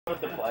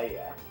wanted to play,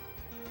 yeah.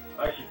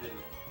 I actually didn't.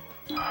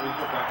 We took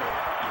back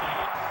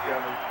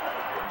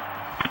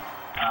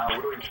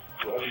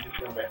what are we just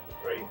going back to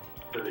 3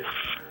 for this?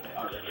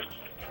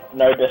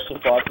 No best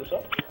of 5 or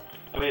so?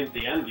 I mean, at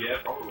the end, yeah,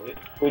 probably.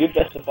 We did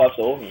best of 5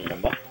 to all of them,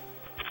 remember?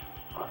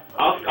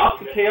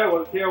 Ask Tio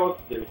what Tio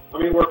wants to do. I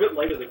mean, we're a bit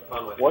later this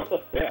time, I think. What's the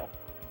fail?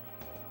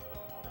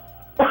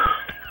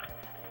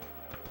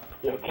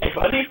 You okay,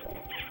 buddy?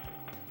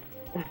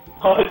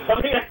 Oh, it's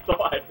something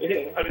outside.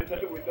 Yeah, I didn't know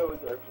the window was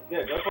open.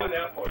 Yeah, go find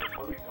out what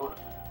are we doing.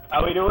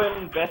 Are we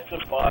doing best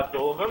of 5 to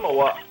all of them, or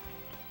what?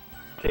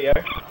 Tio?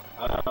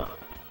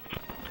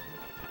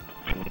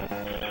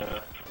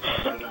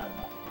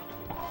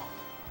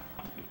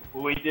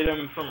 We did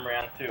them from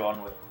round 2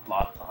 onwards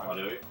last time. Oh,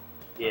 do we?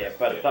 Yeah,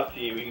 but it's up to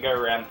you. We can go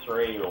round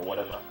 3 or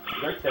whatever.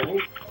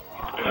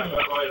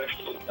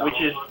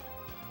 Which is,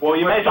 well,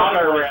 you may as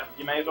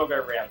well go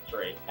round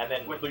 3, and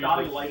then we're lose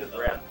starting later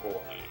round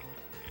 4.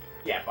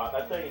 Yeah, but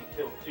that's only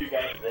still 2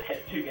 games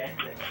ahead. 2 games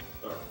ahead.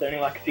 It's only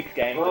like 6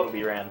 games that'll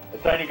be round.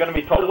 It's only going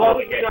to be top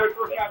 4 again.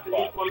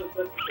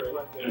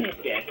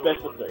 Yeah, it's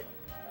best of 3.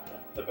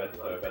 The best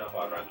of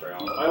 5 round 3.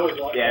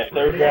 Yeah,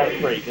 so round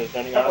 3 because it's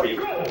only going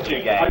to be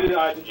 2 games.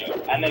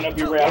 And then it'll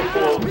be round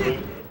 4.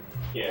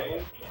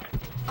 Yeah.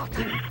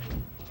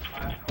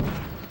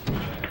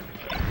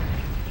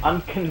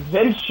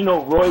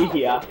 Unconventional Roy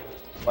here.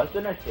 Why is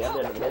there no sound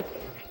out of this?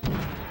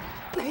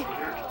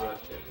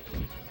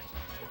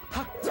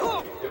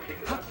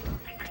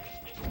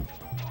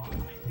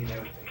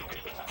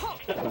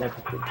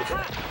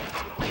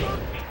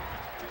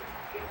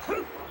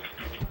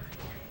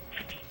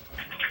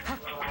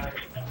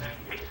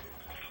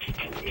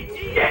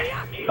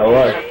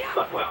 Hello.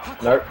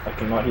 Nope, I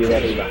cannot hear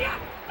that either.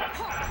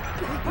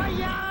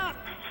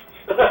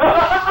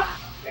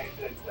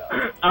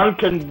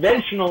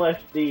 Unconventional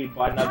SD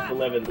by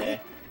Nubs11 there.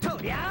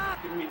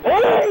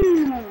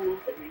 Oh!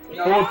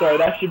 Also,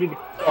 that should be the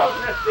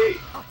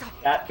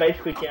that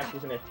basically counts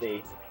as an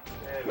SD.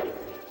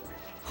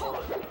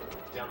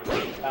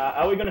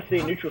 Are we going to see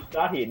a neutral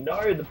start here?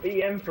 No, the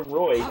BM from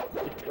Roy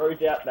just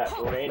throws out that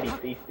Randy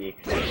C-stick.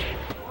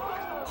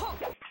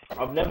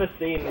 I've never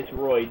seen this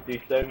Roy do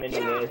so many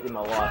layers in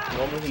my life.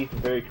 Normally he's a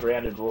very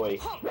grounded Roy.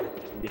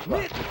 This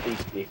one's the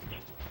C-stick.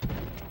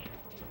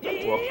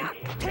 Well,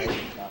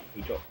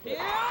 he dropped it.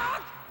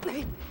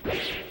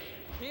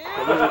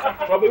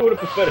 Probably would have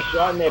preferred a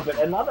shine there, but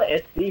another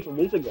SD from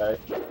Izzago.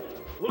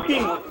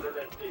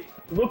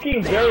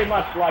 Looking very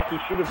much like he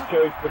should have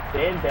chose the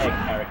sandbag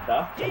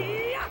character.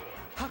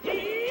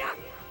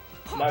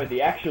 No,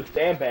 the actual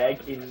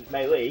sandbag in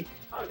Melee.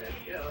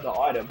 The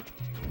item.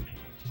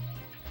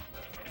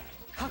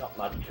 Not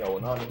much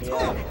going on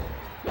here.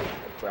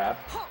 Grab.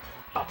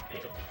 Up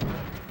tilt.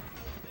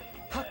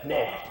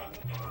 Nah.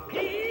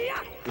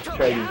 This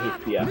trading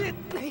hits here.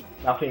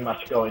 Nothing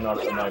much going on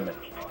at the moment.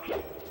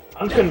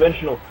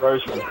 Unconventional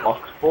throws from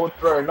Fox. Forward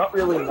throw, not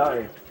really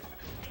known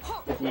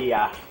to be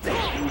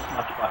used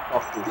much by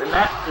Foxes. And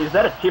is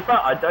that a tipper?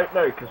 I don't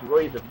know, because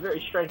Roy is a very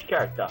strange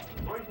character.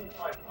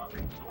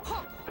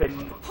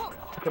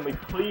 Can we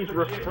please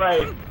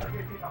refrain?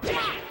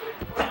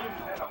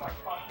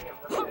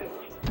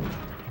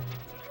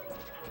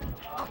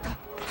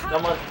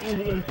 Someone is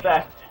in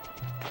fact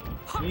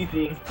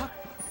using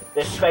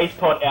their space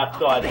pod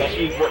outside. That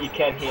is what you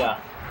can hear.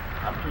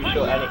 I'm pretty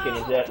sure Anakin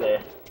is out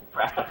there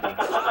practicing.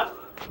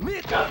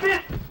 Now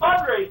this is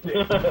pod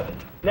racing!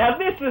 Now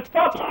this is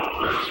pod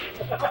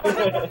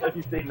Have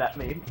you seen that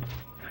meme?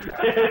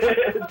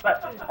 It's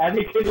like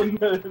Anakin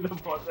in the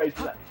pod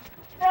racing.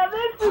 Now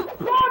this is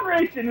pod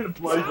racing, and it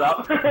blows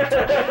up.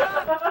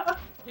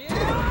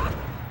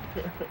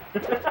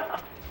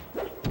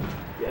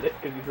 Get it?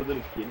 Because he's a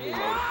little kid and he made a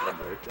pod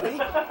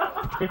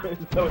racer.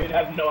 So he'd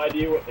have no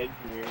idea what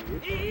engineering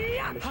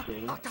is.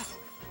 Machine.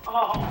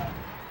 Oh!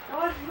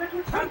 God, you went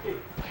to country!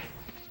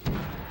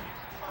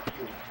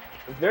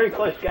 A very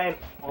close game.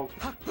 Well,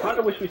 kind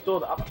of wish we saw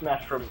the up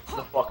smash from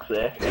the Fox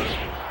there.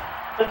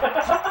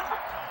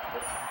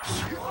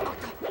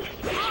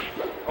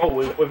 Oh,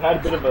 we've had a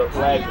bit of a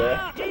lag there.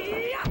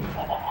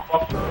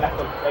 Fox is back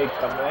on stage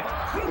somewhere.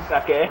 Good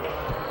back air.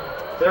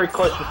 Very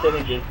close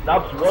percentages.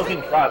 Nubs was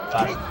in front,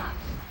 but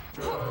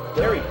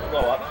very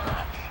slow up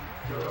smash.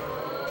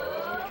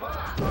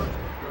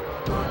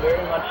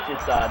 Very much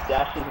just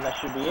dashes, and that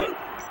should be it.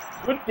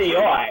 Good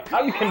DI.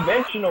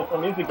 Unconventional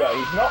from Izzago.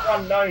 He's not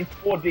one known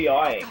for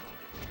DIing.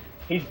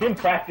 He's been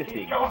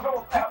practicing.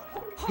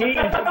 He is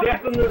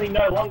definitely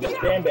no longer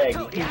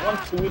sandbagging. He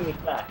wants to win this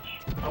match.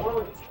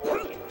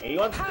 You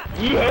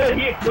heard it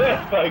here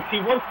first, folks. He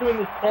wants to win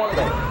this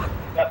tournament.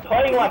 But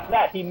playing like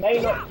that, he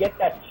may not get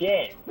that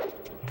chance.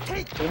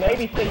 He may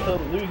be sent to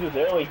losers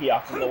early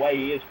here from the way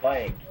he is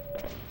playing.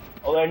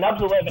 Although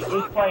Nubs11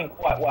 is playing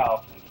quite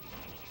well.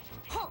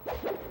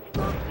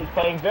 He's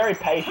playing very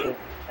patient,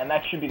 and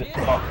that should be the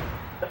spot.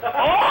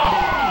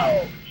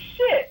 Oh!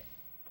 Shit!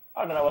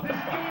 I don't know what the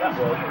fuck that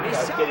was. I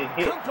was getting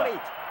hit.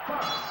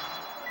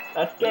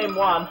 That's game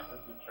 1.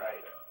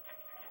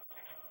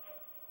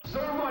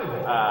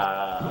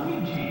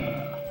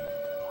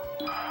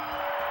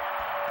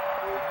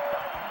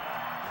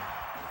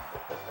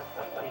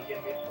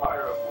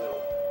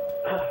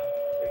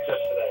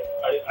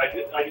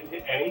 I didn't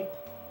hit any.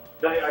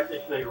 Then I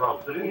just know you're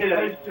wrong. So I didn't hit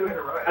any. 2 in a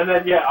row. And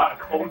then yeah, I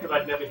called that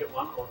I'd never hit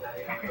one all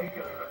day.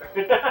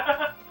 You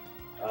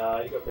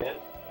got banned?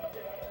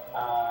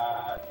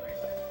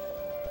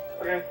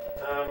 Okay.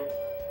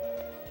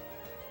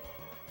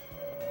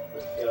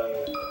 Let's go.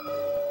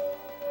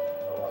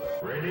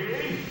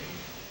 Ready?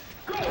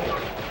 Go!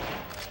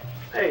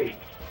 Hey.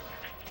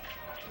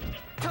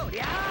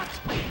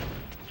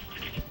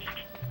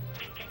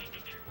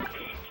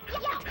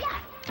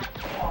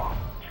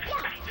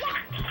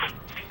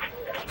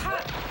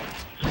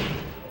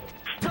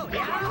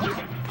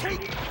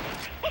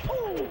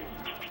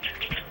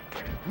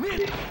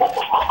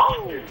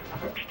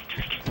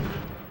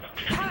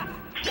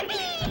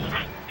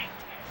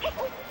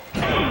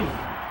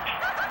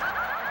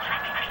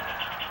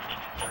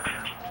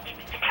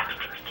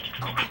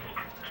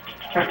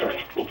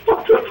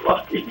 What the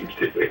fuck are you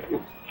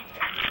doing?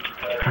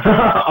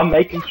 I'm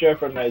making sure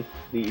from those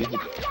the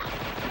Izzago.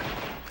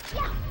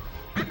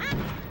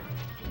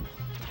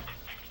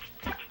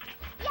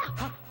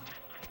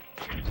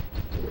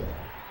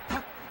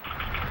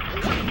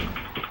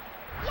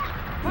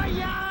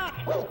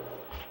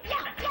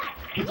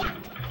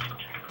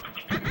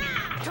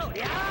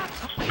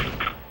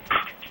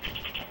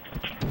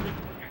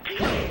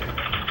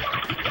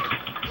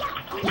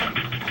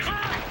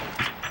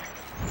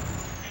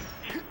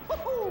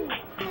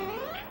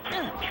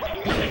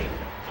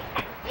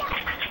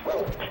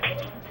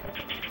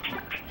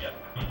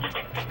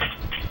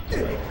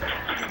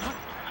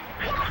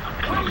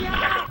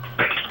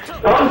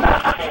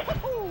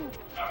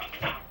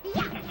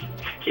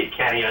 Kid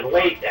can't even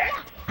wait there.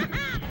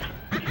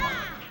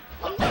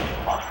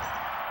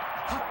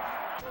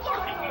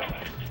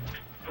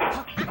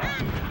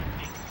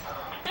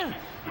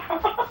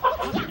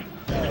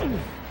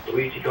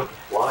 Luigi got the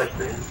flies,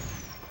 man.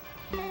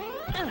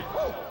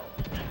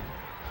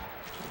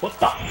 What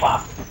the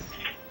fuck?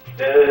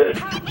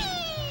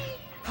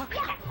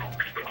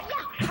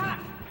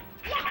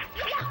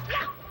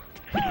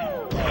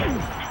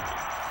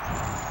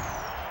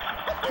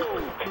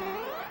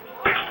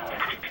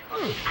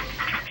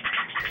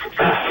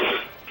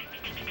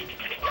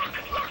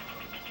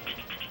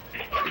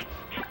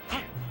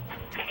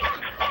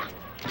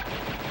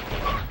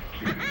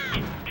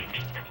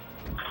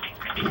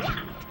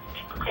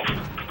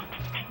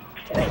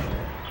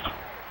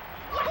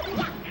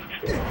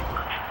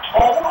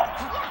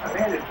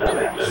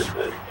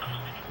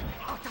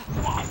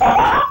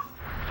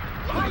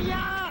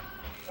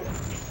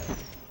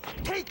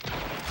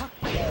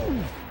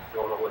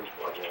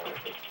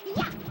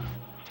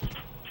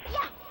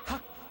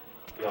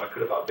 No, I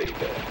could have outbeat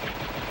that.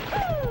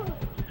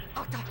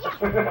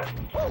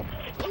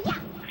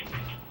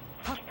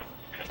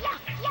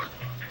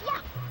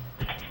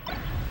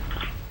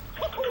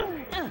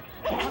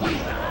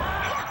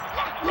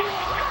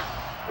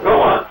 Go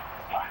on!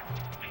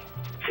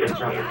 Yes,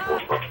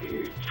 fuck you.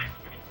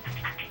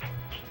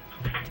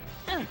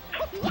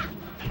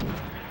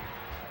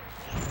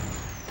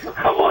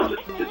 Come on,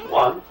 just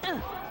one.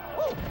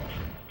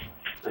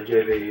 I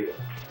gave you.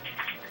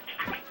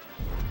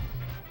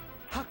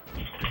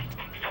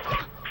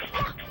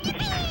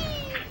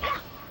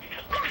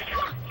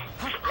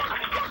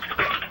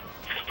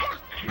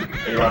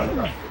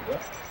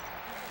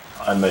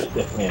 I most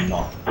definitely am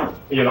not.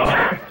 You're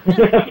not.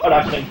 But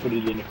I can put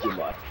it in if you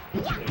like.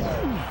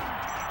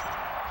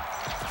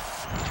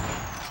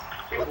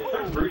 There's so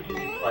rude to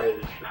these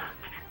players.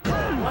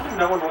 Why does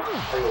no one want to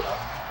play with us?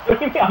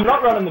 I'm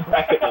not running the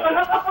bracket though.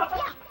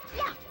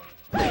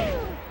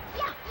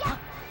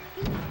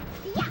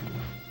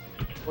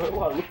 What do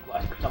I look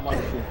like? Someone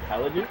who's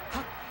intelligent?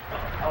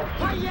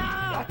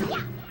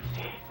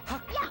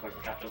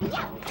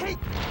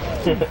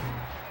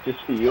 Just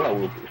for you, I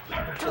will be.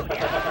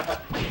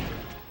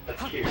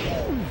 That's cute.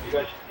 You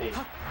guys should see.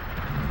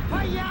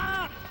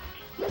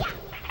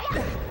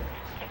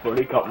 I've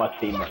already got my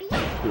teammate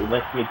who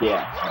lets me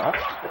down, alright?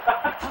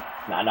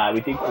 Nah, we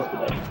did good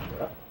today.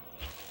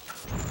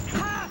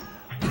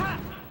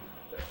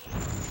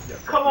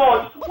 Come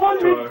on, just one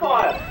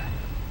misfire!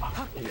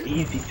 An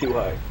easy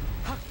 2-0.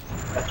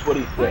 That's what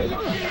he said.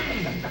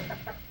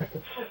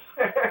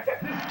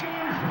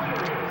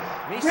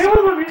 Where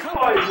were the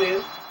misfires,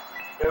 man?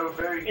 They were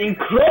very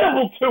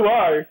incredible 2-0!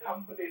 I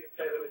wouldn't even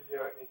say there was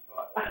 0 misfires.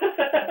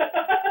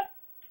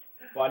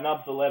 By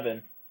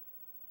Nubs11.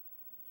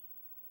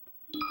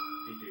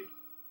 GG.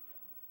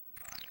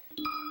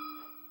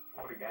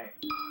 What a game.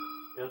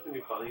 It was going to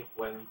be funny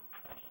when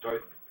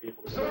both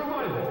people go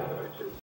to